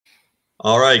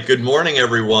All right, good morning,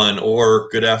 everyone, or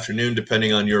good afternoon,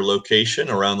 depending on your location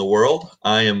around the world.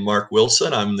 I am Mark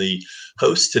Wilson. I'm the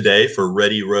host today for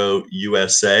Ready Row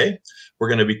USA. We're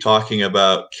going to be talking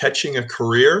about catching a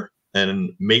career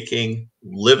and making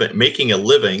a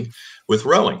living with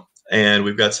rowing. And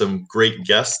we've got some great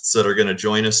guests that are going to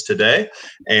join us today.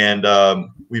 And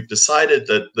we've decided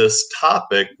that this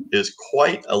topic is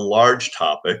quite a large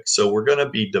topic. So we're going to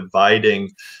be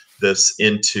dividing this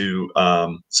into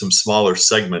some smaller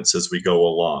segments as we go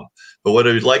along. But what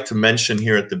I'd like to mention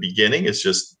here at the beginning is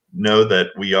just know that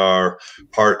we are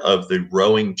part of the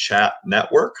Rowing Chat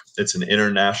Network. It's an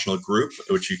international group,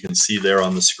 which you can see there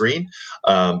on the screen,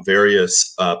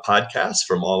 various podcasts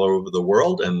from all over the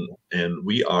world, and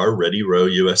we are Ready Row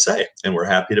USA, and we're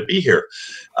happy to be here.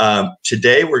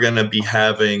 Today, we're going to be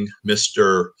having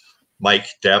Mr. Mike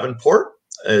Davenport,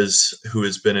 who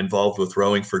has been involved with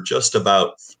rowing for just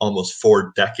about almost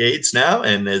 4 decades now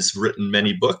and has written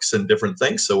many books and different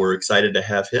things. So we're excited to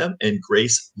have him. And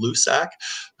Grace Luczak,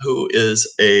 who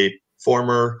is a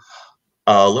former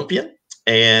Olympian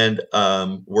and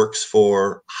works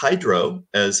for Hydrow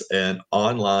as an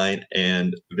online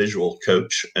and visual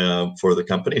coach for the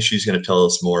company. She's going to tell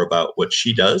us more about what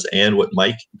she does and what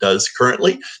Mike does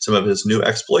currently, some of his new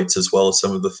exploits, as well as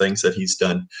some of the things that he's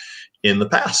done in the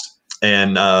past.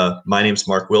 And my name's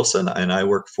Mark Wilson, and I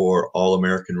work for All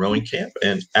American Rowing Camp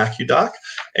and AccuDoc.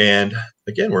 And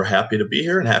again, we're happy to be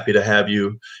here and happy to have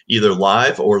you either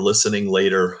live or listening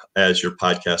later as your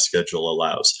podcast schedule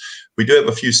allows. We do have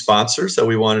a few sponsors that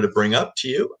we wanted to bring up to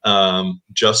you.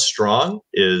 Just Strong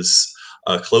is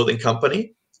a clothing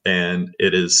company, and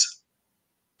it is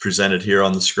presented here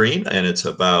on the screen, and it's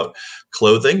about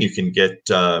clothing. You can get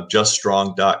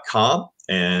juststrong.com,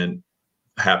 and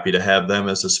happy to have them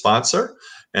as a sponsor.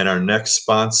 And our next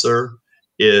sponsor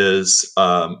is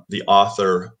the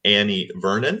author Annie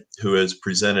Vernon, who has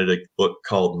presented a book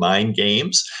called Mind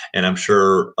Games. And I'm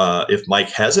sure if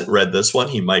Mike hasn't read this one,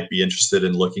 he might be interested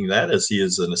in looking at that, as he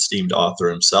is an esteemed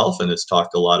author himself and has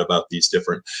talked a lot about these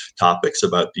different topics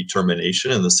about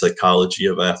determination and the psychology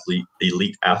of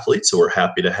elite athletes. So we're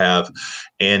happy to have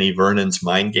Annie Vernon's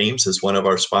Mind Games as one of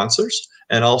our sponsors.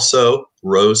 And also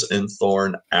Rose and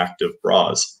Thorn active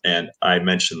bras. And I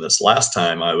mentioned this last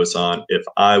time I was on. If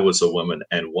I was a woman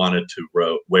and wanted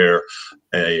to wear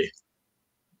a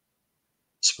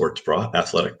sports bra,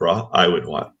 athletic bra, I would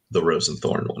want the Rose and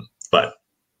Thorn one, but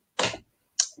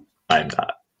I'm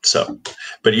not. So,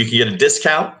 but you can get a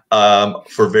discount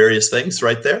for various things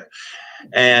right there.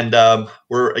 And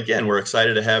we're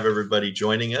excited to have everybody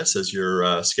joining us as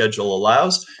your schedule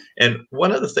allows. And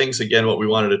one of the things, again, what we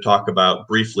wanted to talk about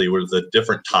briefly were the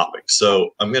different topics. So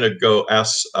I'm going to go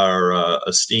ask our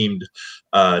esteemed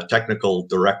technical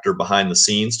director behind the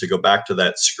scenes to go back to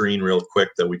that screen real quick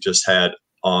that we just had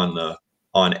on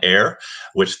air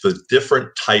with the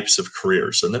different types of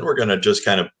careers. And then we're going to just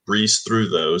kind of breeze through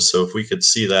those. So if we could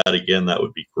see that again, that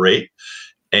would be great.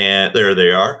 And there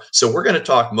they are. So we're going to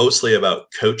talk mostly about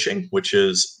coaching, which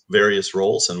is various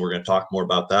roles, and we're going to talk more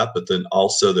about that. But then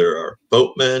also there are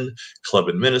boatmen, club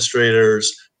administrators,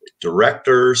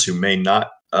 directors who may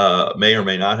or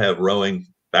may not have rowing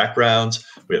backgrounds.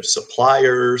 We have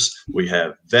suppliers, we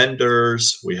have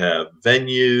vendors, we have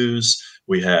venues,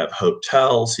 we have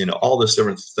hotels, all these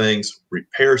different things,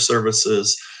 repair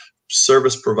services,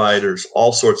 service providers,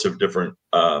 all sorts of different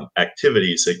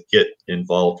activities that get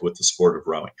involved with the sport of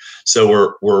rowing.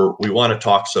 So we want to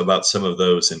talk about some of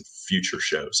those in future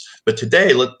shows. But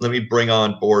today, let me bring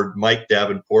on board Mike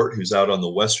Davenport, who's out on the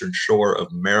western shore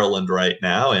of Maryland right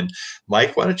now. And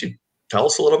Mike, why don't you tell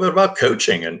us a little bit about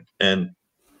coaching and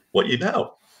what you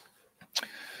know?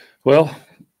 Well,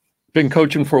 been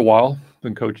coaching for a while.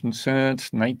 Been coaching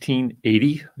since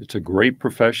 1980. It's a great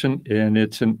profession, and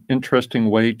it's an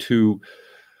interesting way to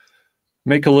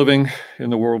make a living in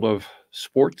the world of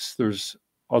sports. There's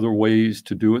other ways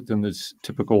to do it than this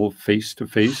typical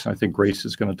face-to-face. I think Grace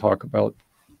is going to talk about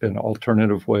an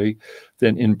alternative way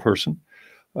than in person.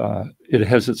 It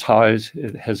has its highs,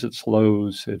 it has its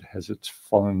lows, it has its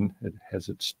fun, it has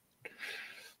its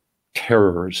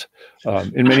terrors.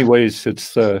 In many ways,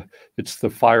 it's the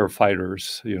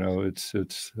firefighters.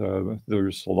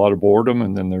 There's a lot of boredom,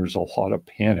 and then there's a lot of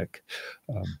panic.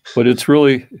 But it's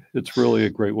really a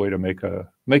great way to make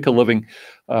a living.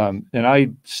 And I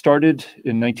started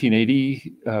in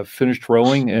 1980, finished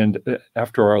rowing, and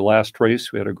after our last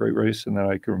race, we had a great race, and then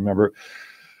I can remember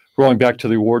rolling back to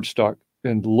the award stock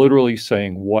and literally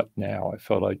saying, what now? I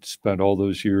felt I'd spent all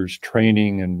those years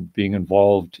training and being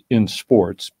involved in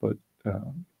sports, but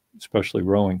especially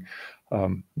rowing.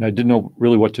 And I didn't know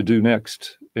really what to do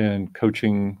next. And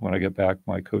coaching, when I get back,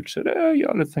 my coach said, you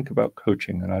ought to think about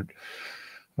coaching. And I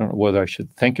don't know whether I should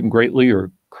thank him greatly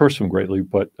or curse him greatly,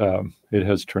 but it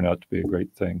has turned out to be a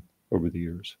great thing over the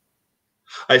years.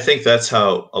 I think that's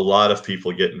how a lot of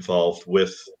people get involved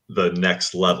with the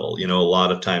next level. A lot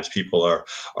of times people are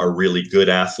really good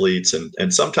athletes,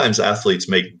 and sometimes athletes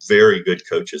make very good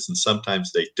coaches, and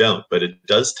sometimes they don't. But it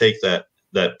does take that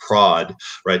prod,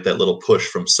 right? That little push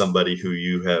from somebody who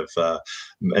you have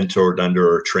mentored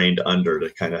under or trained under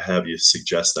to kind of have you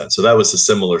suggest that. So that was a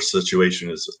similar situation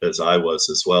as I was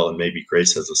as well. And maybe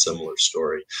Grace has a similar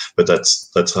story, but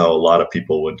that's how a lot of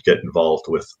people would get involved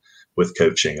with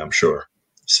coaching, I'm sure.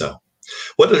 So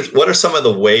what are some of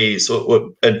the ways,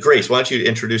 and Grace, why don't you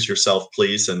introduce yourself,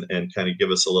 please, and kind of give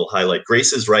us a little highlight.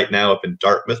 Grace is right now up in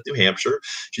Dartmouth, New Hampshire.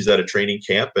 She's at a training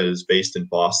camp and is based in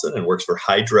Boston and works for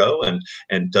Hydrow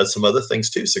and does some other things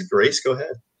too. So Grace, go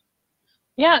ahead.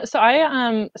 Yeah, so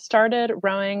I started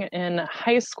rowing in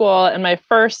high school, and my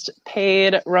first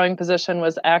paid rowing position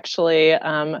was actually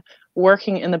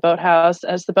working in the boathouse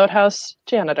as the boathouse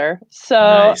janitor. So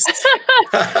nice.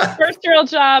 first real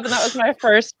job, and that was my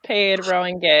first paid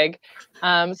rowing gig.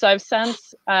 So I've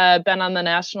since been on the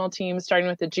national team, starting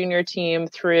with the junior team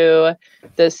through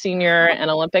the senior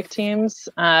and Olympic teams,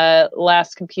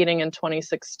 last competing in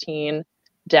 2016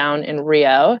 down in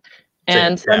Rio.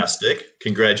 And fantastic.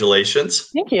 Congratulations.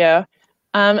 Thank you.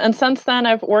 And since then,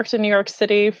 I've worked in New York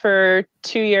City for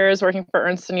 2 years, working for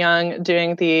Ernst & Young,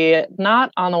 doing the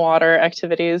not on the water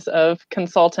activities of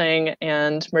consulting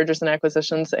and mergers and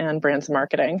acquisitions and brands and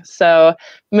marketing. So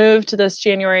moved this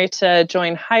January to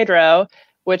join Hydrow,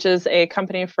 which is a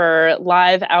company for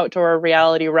live outdoor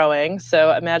reality rowing.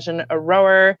 So imagine a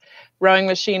rowing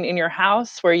machine in your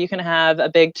house where you can have a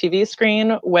big TV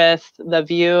screen with the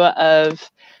view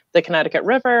of the Connecticut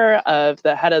River, of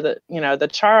the head of the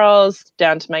Charles,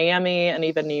 down to Miami, and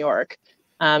even New York.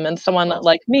 And someone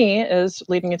like me is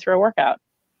leading you through a workout.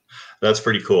 That's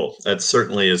pretty cool. That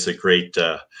certainly is a great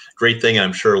thing.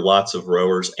 I'm sure lots of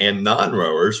rowers and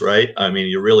non-rowers, right? I mean,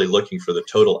 you're really looking for the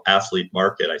total athlete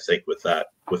market, I think, with the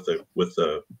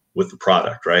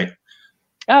product, right?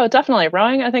 Oh, definitely.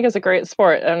 Rowing, I think, is a great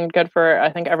sport and good for, I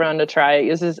think, everyone to try. It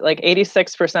uses like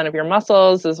 86% of your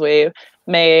muscles, as we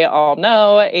may all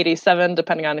know, 87,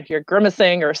 depending on if you're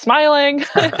grimacing or smiling.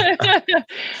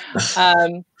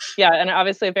 Yeah, and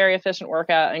obviously a very efficient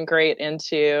workout and great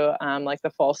into like the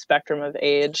full spectrum of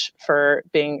age for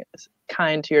being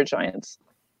kind to your joints.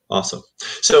 Awesome.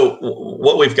 So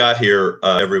what we've got here,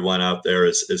 everyone out there,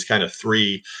 is kind of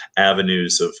three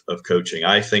avenues of coaching.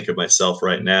 I think of myself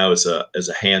right now as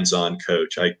a hands-on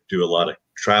coach. I do a lot of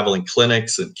traveling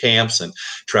clinics and camps and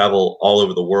travel all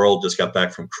over the world. Just got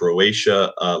back from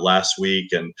Croatia last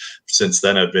week. And since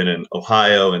then I've been in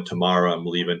Ohio, and tomorrow I'm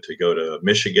leaving to go to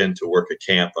Michigan to work a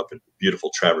camp up in beautiful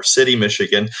Traverse City,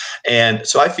 Michigan. And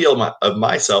so I feel of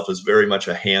myself as very much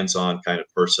a hands-on kind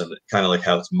of person, kind of like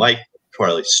how Mike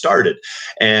Twiley started.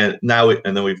 And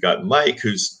then we've got Mike,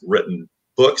 who's written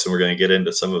books, and we're going to get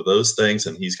into some of those things.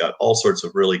 And he's got all sorts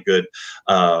of really good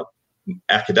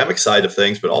academic side of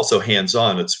things, but also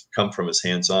hands-on. It's come from his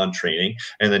hands-on training.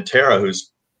 And then Tara,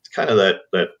 who's kind of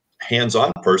that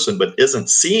hands-on person, but isn't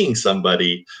seeing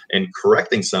somebody and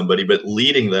correcting somebody, but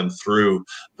leading them through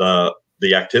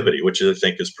the activity, which I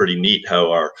think is pretty neat how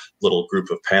our little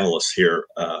group of panelists here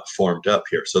formed up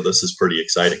here. So this is pretty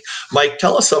exciting. Mike,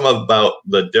 tell us some about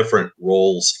the different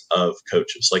roles of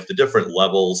coaches, like the different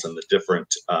levels and the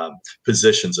different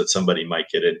positions that somebody might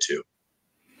get into.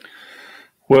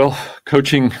 Well,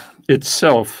 coaching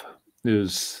itself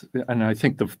is, and I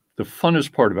think the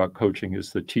funnest part about coaching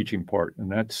is the teaching part.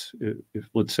 And that's, if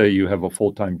let's say you have a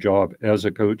full-time job as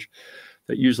a coach,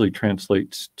 that usually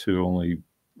translates to only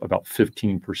about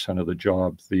 15% of the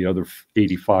job. The other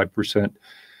 85%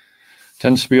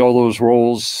 tends to be all those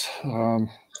roles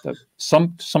that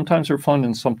sometimes are fun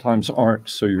and sometimes aren't.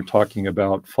 So you're talking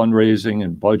about fundraising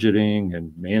and budgeting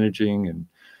and managing and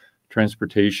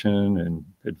transportation and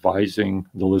advising.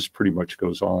 The list pretty much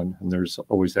goes on. And there's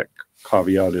always that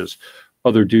caveat is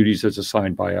other duties as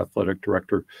assigned by athletic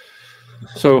director.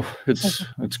 So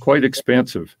it's quite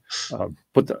expansive.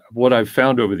 But what I've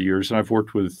found over the years, and I've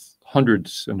worked with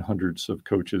hundreds and hundreds of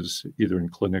coaches, either in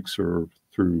clinics or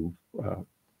through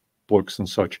books and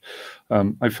such,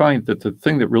 I find that the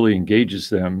thing that really engages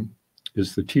them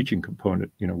is the teaching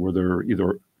component, where they're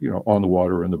either, on the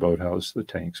water or in the boathouse, the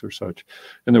tanks or such,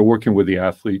 and they're working with the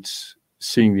athletes,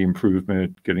 seeing the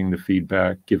improvement, getting the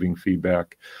feedback, giving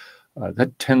feedback.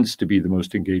 That tends to be the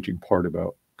most engaging part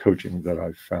about coaching that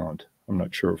I've found. I'm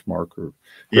not sure if Mark or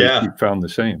Grace, you found the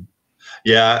same.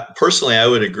 Yeah, personally, I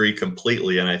would agree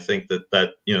completely, and I think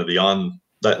that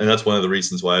and that's one of the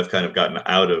reasons why I've kind of gotten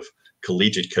out of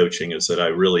collegiate coaching, is that I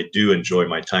really do enjoy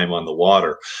my time on the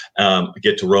water. I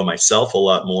get to row myself a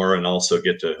lot more, and also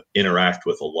get to interact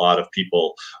with a lot of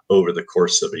people over the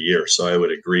course of a year. So I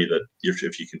would agree that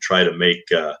if you can try to make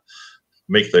the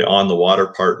on the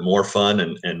water part more fun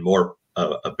and more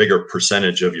a bigger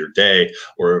percentage of your day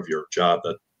or of your job,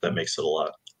 that makes it a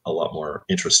lot more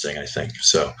interesting, I think.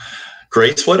 So.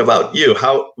 Grace, what about you?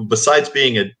 How, besides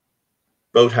being a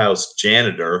boathouse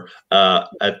janitor,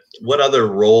 what other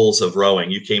roles of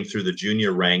rowing? You came through the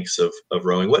junior ranks of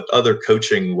rowing. What other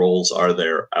coaching roles are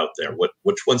there out there?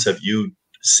 Which ones have you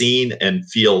seen and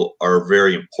feel are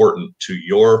very important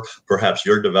to perhaps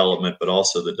your development, but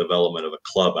also the development of a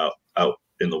club out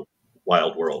in the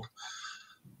wild world?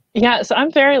 Yeah, so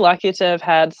I'm very lucky to have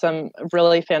had some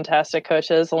really fantastic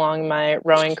coaches along my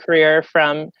rowing career,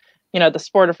 from the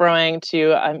sport of rowing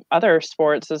to other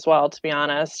sports as well, to be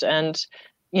honest. And,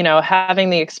 having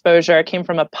the exposure, I came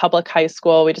from a public high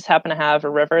school. We just happened to have a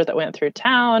river that went through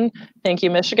town. Thank you,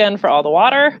 Michigan, for all the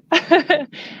water.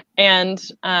 And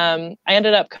I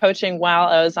ended up coaching while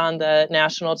I was on the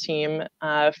national team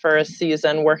for a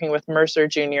season, working with Mercer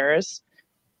juniors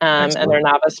and their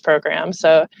novice program.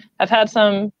 So I've had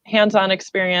some hands-on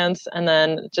experience, and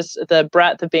then just the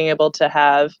breadth of being able to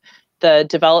have the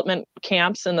development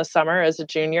camps in the summer as a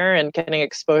junior and getting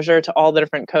exposure to all the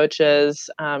different coaches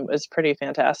is pretty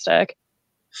fantastic.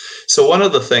 So one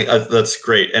of the things that's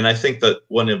great, and I think that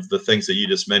one of the things that you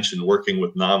just mentioned, working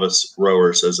with novice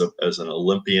rowers as an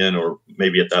Olympian, or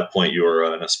maybe at that point you were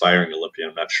an aspiring Olympian,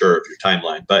 I'm not sure of your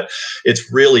timeline, but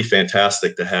it's really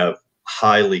fantastic to have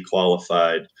highly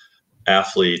qualified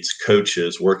athletes,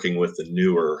 coaches working with the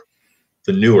newer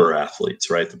athletes,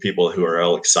 right? The people who are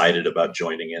all excited about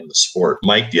joining in the sport.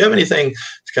 Mike, do you have anything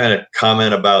to kind of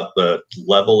comment about the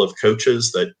level of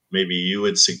coaches that maybe you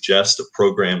would suggest a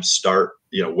program start,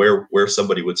 where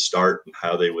somebody would start and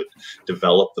how they would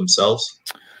develop themselves?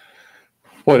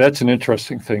 Well, that's an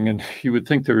interesting thing. And you would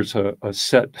think there's a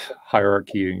set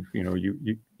hierarchy,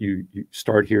 you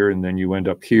start here and then you end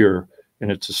up here,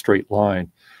 and it's a straight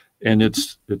line. And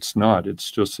it's not.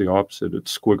 It's just the opposite. It's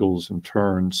squiggles and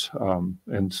turns,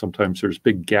 and sometimes there's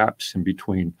big gaps in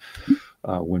between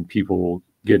when people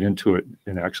get into it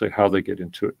and actually how they get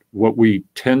into it. What we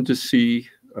tend to see,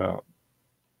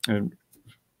 and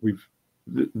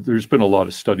there's been a lot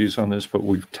of studies on this, but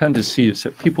we tend to see is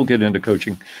that people get into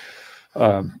coaching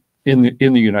in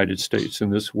the United States,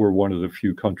 and we're one of the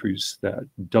few countries that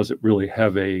doesn't really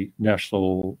have a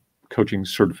national coaching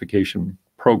certification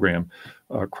program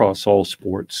across all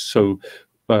sports. So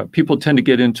people tend to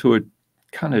get into it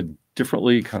kind of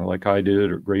differently, kind of like I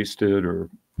did or Grace did, or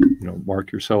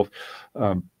Mark yourself.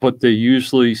 But they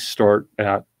usually start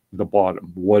at the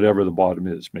bottom, whatever the bottom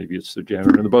is. Maybe it's the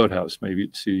janitor in the boathouse, maybe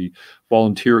it's the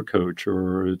volunteer coach,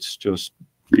 or it's just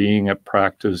being at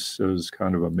practice as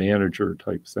kind of a manager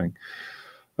type thing.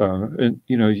 And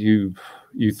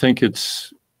you think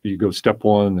you go step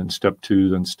one, then step two,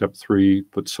 then step three,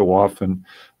 but so often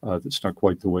that's not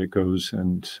quite the way it goes.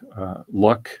 And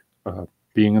luck,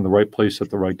 being in the right place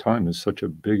at the right time, is such a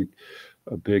big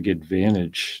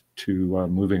advantage to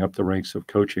moving up the ranks of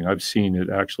coaching. I've seen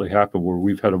it actually happen where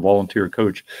we've had a volunteer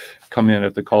coach come in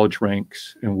at the college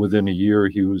ranks, and within a year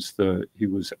he was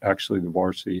actually the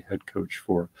varsity head coach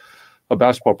for a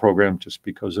basketball program, just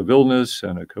because of illness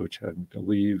and a coach having to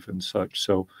leave and such.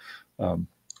 So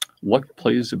luck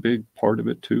plays a big part of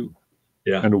it too.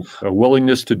 Yeah. And a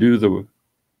willingness to do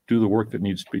the work that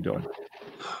needs to be done.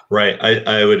 Right.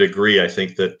 I would agree. I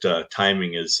think that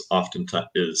timing is often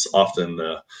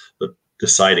the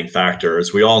deciding factor.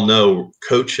 As we all know,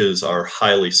 coaches are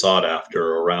highly sought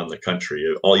after around the country.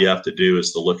 All you have to do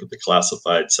is to look at the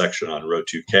classified section on Row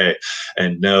 2K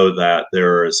and know that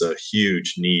there is a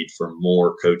huge need for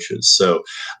more coaches. So,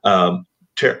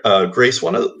 Grace,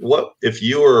 if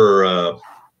you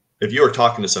were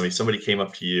talking to somebody came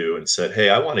up to you and said, "Hey,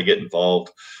 I want to get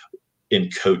involved in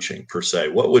coaching per se,"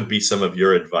 what would be some of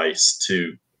your advice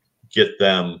to get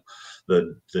them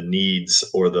the needs,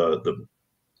 or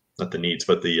not the needs,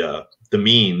 but the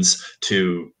means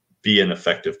to be an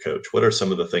effective coach? What are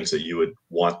some of the things that you would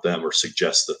want them or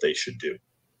suggest that they should do?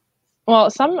 Well,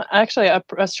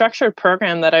 a structured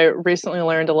program that I recently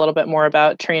learned a little bit more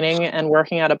about training and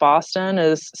working out of Boston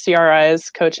is CRI's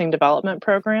coaching development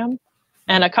program.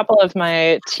 And a couple of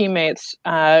my teammates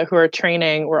who are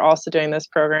training were also doing this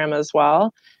program as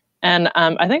well. And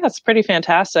I think that's pretty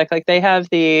fantastic. Like, they have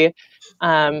the,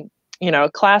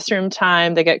 classroom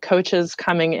time. They get coaches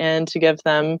coming in to give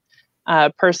them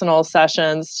personal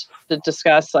sessions to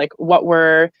discuss like what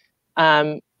were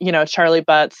Charlie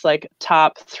Butt's like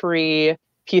top 3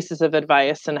 pieces of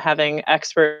advice, and having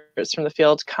experts from the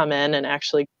field come in and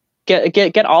actually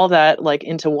get all that like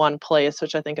into one place,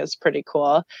 which I think is pretty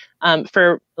cool.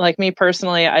 For like me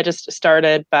personally, I just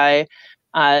started by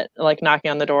like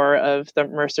knocking on the door of the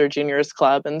Mercer Juniors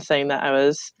Club and saying that I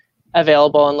was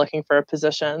available and looking for a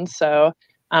position. So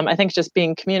I think just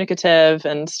being communicative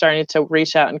and starting to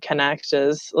reach out and connect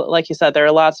is, like you said, there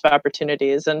are lots of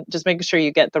opportunities, and just making sure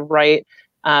you get the right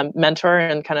mentor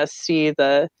and kind of see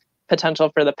the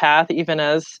potential for the path, even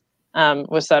as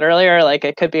was said earlier, like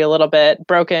it could be a little bit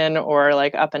broken or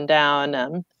like up and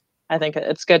down. I think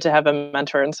it's good to have a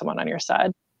mentor and someone on your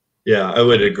side. Yeah, I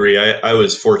would agree. I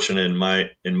was fortunate in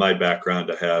my background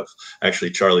to have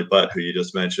actually Charlie Butt, who you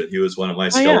just mentioned. He was one of my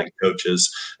sculling coaches,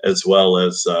 as well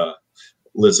as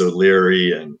Liz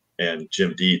O'Leary and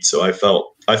Jim Dietz. So I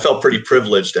felt pretty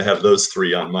privileged to have those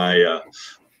 3 on my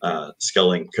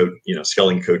sculling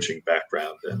coaching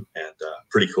background, and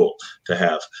pretty cool to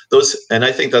have those. And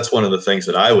I think that's one of the things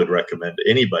that I would recommend to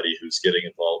anybody who's getting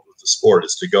involved with the sport,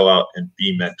 is to go out and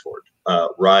be mentored.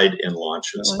 Ride in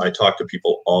launches. I talk to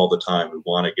people all the time who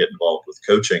want to get involved with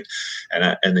coaching,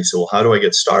 and they say, well, how do I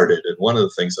get started? And one of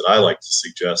the things that I like to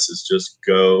suggest is just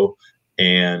go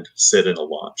and sit in a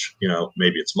launch.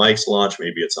 Maybe it's Mike's launch,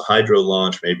 maybe it's a Hydrow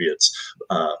launch, maybe it's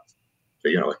a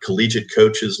collegiate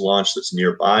coach's launch that's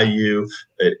nearby you.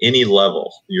 At any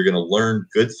level, you're going to learn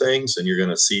good things, and you're going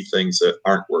to see things that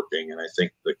aren't working. And I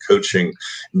think the coaching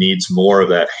needs more of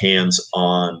that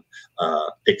hands-on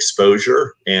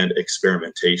exposure and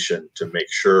experimentation to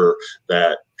make sure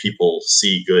that people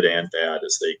see good and bad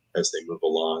as they move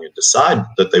along, and decide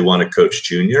that they want to coach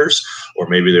juniors, or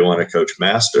maybe they want to coach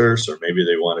masters, or maybe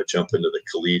they want to jump into the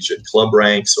collegiate club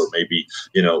ranks, or maybe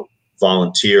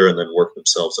volunteer and then work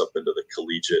themselves up into the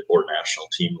collegiate or national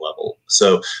team level.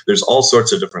 So there's all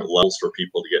sorts of different levels for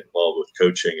people to get involved with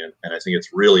coaching, and I think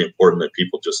it's really important that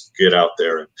people just get out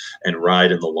there and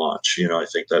ride in the launch. I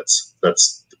think that's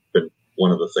been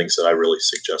one of the things that I really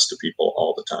suggest to people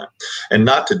all the time, and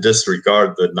not to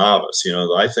disregard the novice.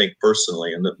 I think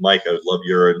personally, and Mike, I would love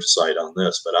your insight on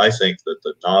this, but I think that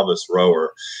the novice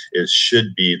rower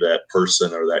should be that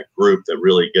person or that group that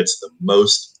really gets the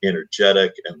most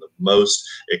energetic and the most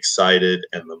excited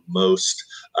and the most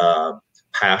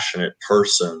passionate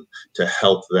person to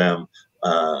help them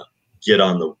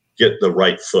get the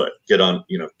right foot,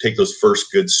 take those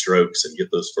first good strokes, and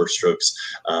get those first strokes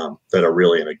that are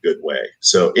really in a good way.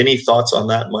 So any thoughts on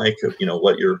that, Mike, of,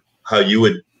 how you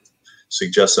would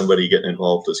suggest somebody getting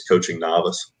involved as coaching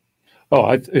novice? Oh,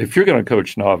 if you're going to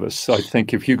coach novice, I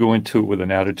think if you go into it with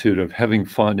an attitude of having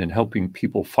fun and helping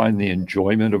people find the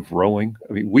enjoyment of rowing.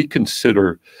 I mean,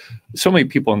 so many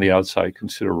people on the outside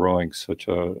consider rowing such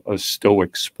a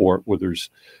stoic sport where there's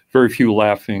very few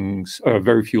laughing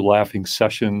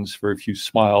sessions, very few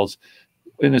smiles,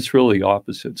 and it's really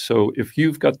opposite. So if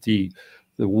you've got the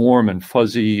warm and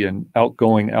fuzzy and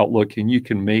outgoing outlook, and you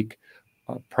can make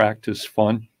practice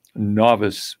fun,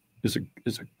 novice is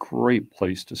a great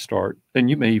place to start. And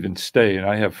you may even stay. And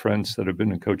I have friends that have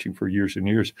been in coaching for years and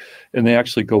years, and they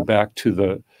actually go back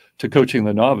to coaching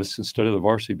the novice instead of the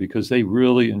varsity, because they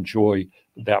really enjoy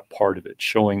that part of it,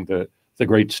 showing the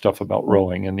great stuff about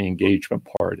rowing and the engagement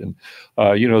part, and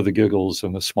the giggles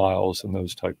and the smiles and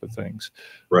those type of things.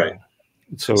 Right.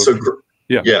 So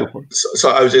yeah. So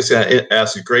I was just going to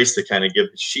ask Grace to kind of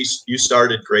you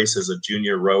started, Grace, as a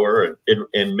junior rower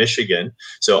in Michigan.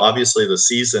 So obviously the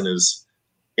season is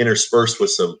interspersed with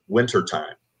some winter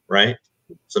time, right?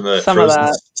 Some of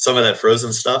that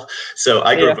frozen stuff. So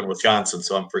I grew up in Wisconsin,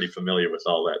 so I'm pretty familiar with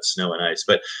all that snow and ice.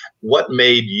 But what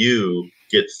made you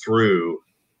get through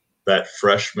that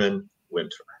freshman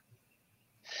winter,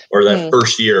 or that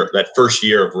first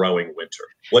year of rowing winter?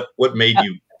 What made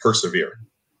you persevere?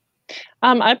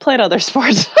 I played other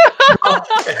sports.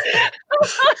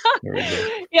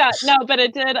 Yeah, no, but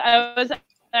it did. I was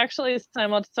actually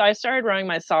so I started rowing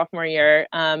my sophomore year.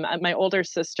 My older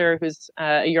sister, who's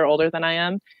a year older than I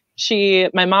am,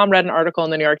 my mom read an article in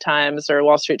the New York Times or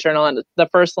Wall Street Journal, and the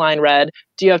first line read,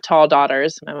 "Do you have tall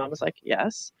daughters?" My mom was like,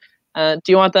 "Yes." Do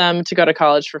you want them to go to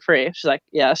college for free? She's like,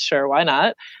 yeah, sure. Why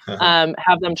not?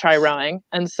 Have them try rowing.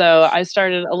 And so I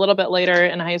started a little bit later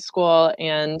in high school,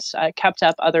 and I kept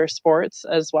up other sports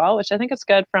as well, which I think is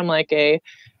good from like a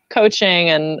coaching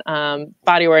and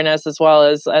body awareness, as well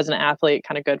as an athlete,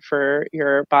 kind of good for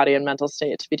your body and mental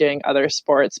state to be doing other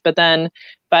sports. But then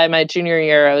by my junior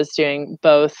year, I was doing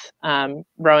both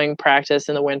rowing practice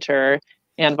in the winter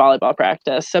and volleyball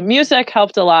practice. So music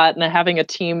helped a lot, and having a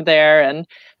team there, and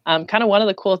Kind of one of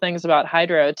the cool things about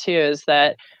Hydrow too is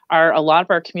that a lot of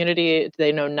our community,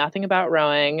 they know nothing about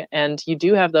rowing, and you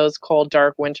do have those cold,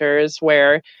 dark winters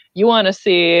where you want to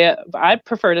see. I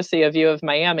prefer to see a view of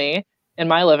Miami in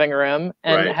my living room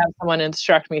and Right. have someone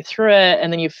instruct me through it,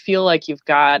 and then you feel like you've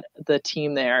got the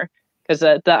team there, because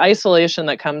the isolation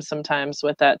that comes sometimes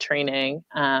with that training.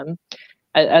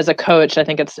 As a coach, I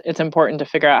think it's important to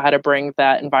figure out how to bring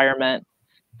that environment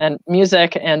and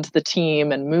music and the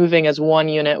team and moving as one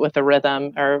unit with the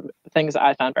rhythm are things that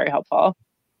I found very helpful.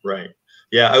 Right.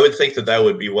 Yeah, I would think that that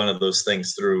would be one of those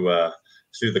things through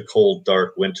the cold,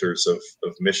 dark winters of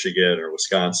Michigan or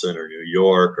Wisconsin or New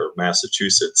York or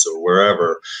Massachusetts or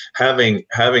wherever. Having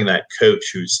that coach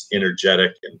who's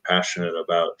energetic and passionate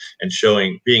about and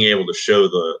being able to show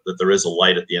that there is a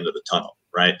light at the end of the tunnel.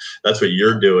 Right. That's what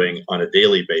you're doing on a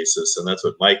daily basis. And that's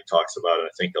what Mike talks about, I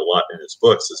think, a lot in his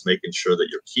books, is making sure that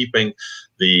you're keeping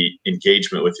the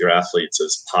engagement with your athletes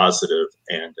as positive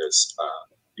and as,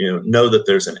 know that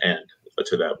there's an end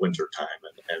to that winter time,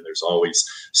 and there's always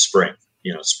spring.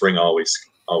 Spring always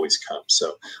comes.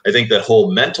 So I think that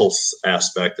whole mental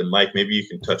aspect, and Mike, maybe you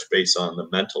can touch base on the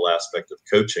mental aspect of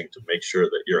coaching to make sure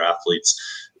that your athletes,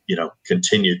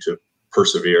 continue to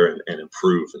persevere and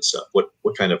improve and stuff. What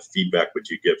kind of feedback would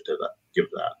you give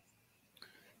that?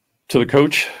 To the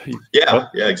coach? Yeah,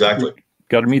 exactly.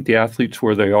 Got to meet the athletes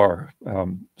where they are.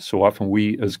 So often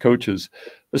we as coaches,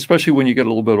 especially when you get a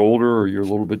little bit older or you're a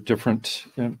little bit different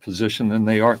in position than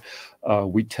they are,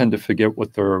 we tend to forget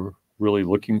what they're really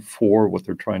looking for, what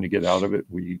they're trying to get out of it.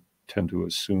 We tend to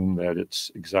assume that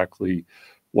it's exactly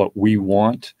what we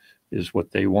want is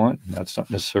what they want, and that's not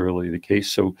necessarily the case.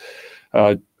 So,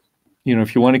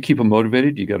 if you want to keep them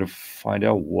motivated, you got to find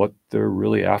out what they're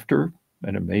really after,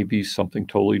 and it may be something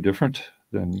totally different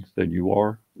than you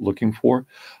are looking for.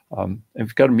 And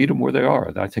you've got to meet them where they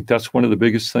are. I think that's one of the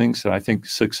biggest things, and I think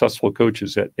successful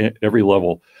coaches at every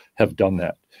level have done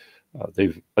that.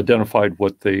 They've identified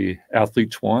what the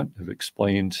athletes want, have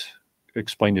explained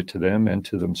it to them and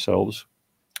to themselves,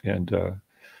 and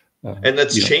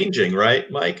that's changing, right,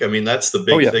 Mike? I mean, that's the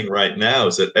big thing right now,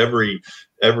 is that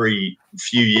every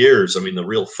few years, I mean, the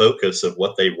real focus of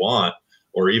what they want,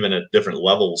 or even at different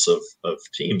levels of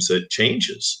teams, it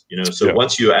changes. So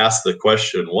once you ask the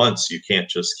question once, you can't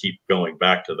just keep going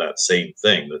back to that same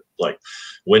thing. That, like,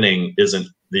 winning isn't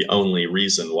the only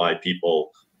reason why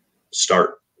people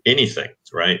start anything,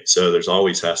 right? So there's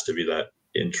always has to be that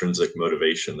intrinsic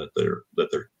motivation that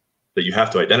you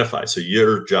have to identify. So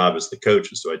your job as the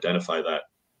coach is to identify that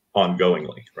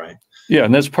ongoingly, right? Yeah,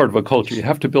 and that's part of a culture. You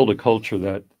have to build a culture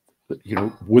that,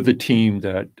 with a team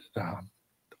that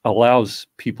allows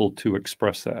people to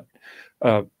express that.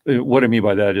 What I mean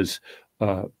by that is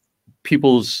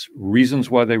people's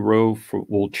reasons why they row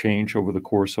will change over the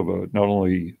course of not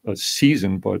only a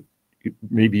season, but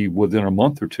maybe within a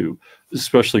month or two.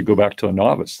 Especially go back to a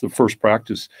novice. The first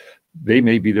practice, they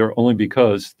may be there only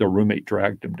because their roommate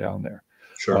dragged them down there.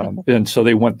 Sure. And so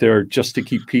they went there just to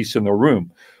keep peace in their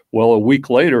room. Well, a week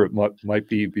later, it might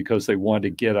be because they wanted to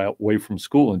get away from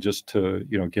school and just to,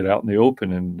 get out in the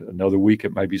open. And another week,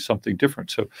 it might be something different.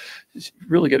 So you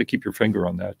really got to keep your finger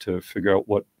on that to figure out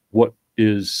what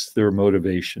is their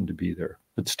motivation to be there.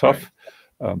 It's tough,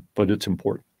 but it's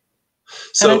important.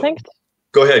 So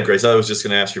go ahead, Grace. I was just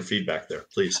going to ask your feedback there,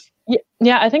 please.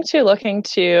 Yeah, I think too, looking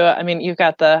to, you've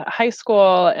got the high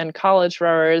school and college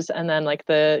rowers, and then like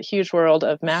the huge world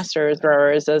of masters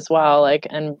rowers as well,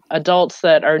 and adults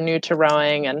that are new to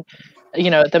rowing, and,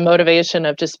 the motivation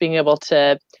of just being able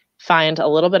to find a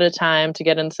little bit of time to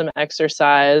get in some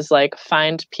exercise,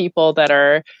 find people that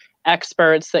are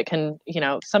experts that can,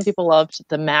 some people loved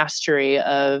the mastery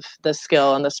of the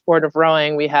skill. In the sport of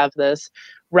rowing, we have this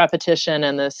repetition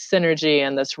and this synergy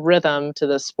and this rhythm to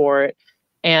the sport.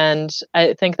 And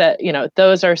I think that,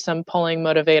 those are some pulling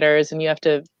motivators, and you have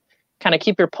to kind of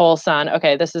keep your pulse on,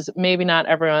 okay, this is maybe not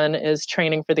everyone is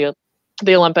training for the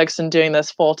Olympics and doing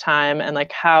this full time. And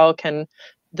how can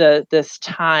this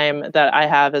time that I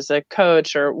have as a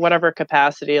coach or whatever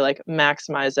capacity,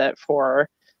 maximize it for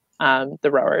the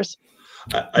rowers.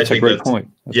 I think that's a great point.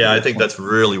 I think that's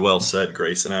really well said,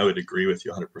 Grace. And I would agree with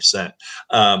you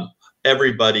 100%.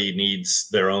 Everybody needs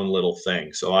their own little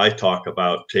thing. So I talk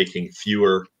about taking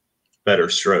fewer, better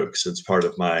strokes. It's part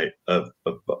of my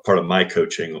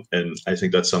coaching, and I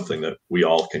think that's something that we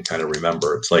all can kind of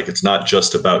remember. It's not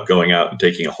just about going out and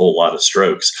taking a whole lot of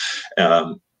strokes.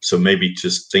 So maybe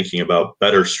just thinking about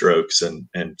better strokes and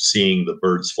seeing the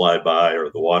birds fly by,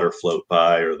 or the water float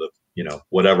by, or the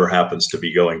whatever happens to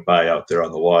be going by out there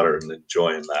on the water, and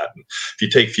enjoying that. And if you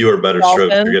take fewer, better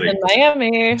strokes, you're getting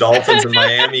Miami. Dolphins in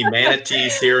Miami,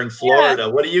 manatees here in Florida.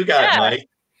 What do you got, Mike?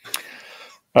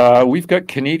 We've got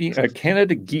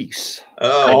Canada geese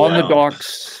on the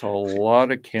docks. A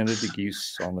lot of Canada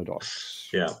geese on the docks.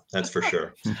 Yeah, that's for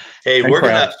sure. Hey, And we're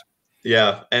crabs.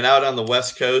 and out on the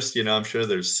West Coast, I'm sure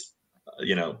there's,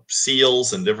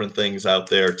 seals and different things out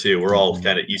there too. We're all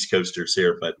kind of East Coasters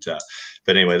here, but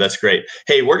anyway, that's great.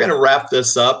 Hey, we're going to wrap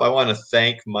this up. I want to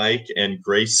thank Mike and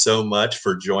Grace so much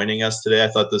for joining us today. I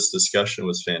thought this discussion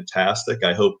was fantastic.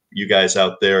 I hope you guys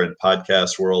out there in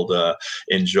podcast world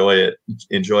enjoy it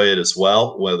as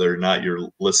well, whether or not you're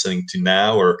listening to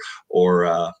now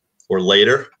or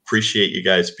later. Appreciate you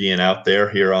guys being out there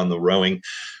here on the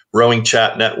Rowing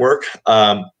Chat Network.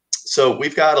 So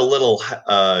we've got a little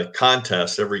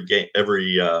contest every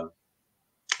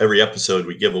episode.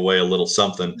 We give away a little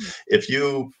something. If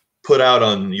you put out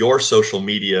on your social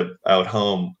media out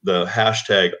home the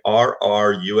hashtag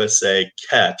RRUSACatch,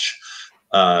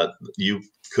 you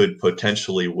could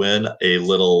potentially win a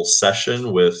little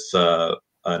session with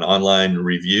an online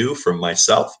review from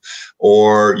myself,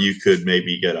 or you could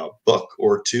maybe get a book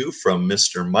or two from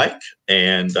Mr. Mike.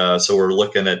 And so we're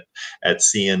looking at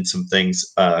seeing some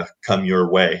things come your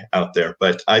way out there.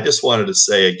 But I just wanted to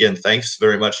say again, thanks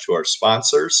very much to our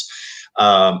sponsors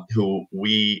who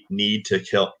we need to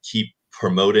keep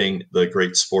promoting the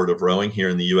great sport of rowing here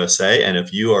in the USA. And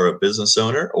if you are a business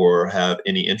owner or have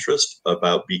any interest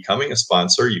about becoming a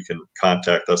sponsor, you can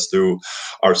contact us through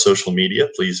our social media.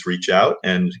 Please reach out.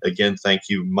 And again, thank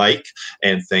you, Mike,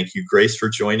 and thank you, Grace, for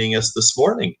joining us this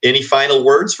morning. Any final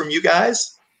words from you guys?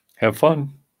 Have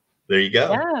fun. There you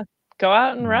go. Yeah, go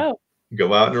out and row.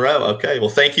 Go out and row. Okay. Well,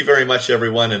 thank you very much,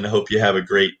 everyone, and I hope you have a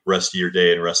great rest of your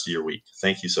day and rest of your week.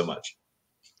 Thank you so much.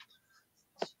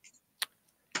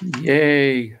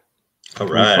 Yay. All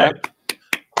right.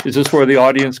 Is this where the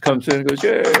audience comes in and goes,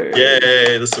 yay?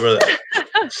 Yay. This is where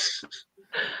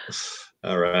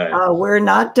All right. We're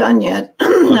not done yet.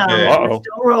 We're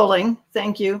still rolling.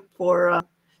 Thank you for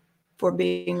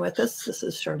being with us. This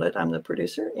is Charlotte. I'm the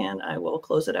producer, and I will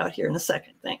close it out here in a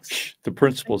second. Thanks. The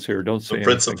principal's here. Don't say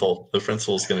anything. The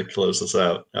principal's going to close us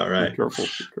out. All right. Be careful.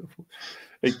 Be careful.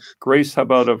 Hey, Grace, how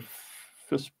about a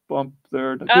fist bump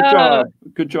there? Good job.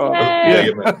 Good job.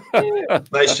 Yeah.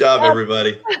 Nice job,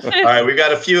 everybody. All right. We've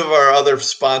got a few of our other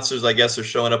sponsors, I guess, are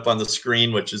showing up on the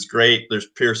screen, which is great. There's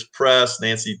Pierce Press,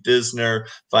 Nancy Diessner.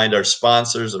 Find our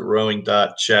sponsors at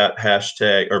rowing.chat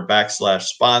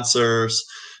 /sponsors.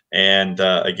 And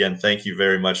again, thank you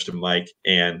very much to Mike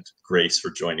and Grace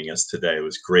for joining us today. It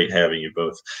was great having you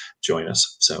both join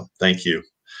us. So thank you.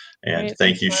 And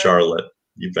thank you, Charlotte.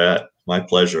 You bet. My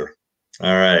pleasure.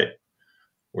 All right.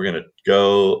 We're going to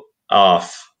go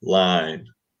offline.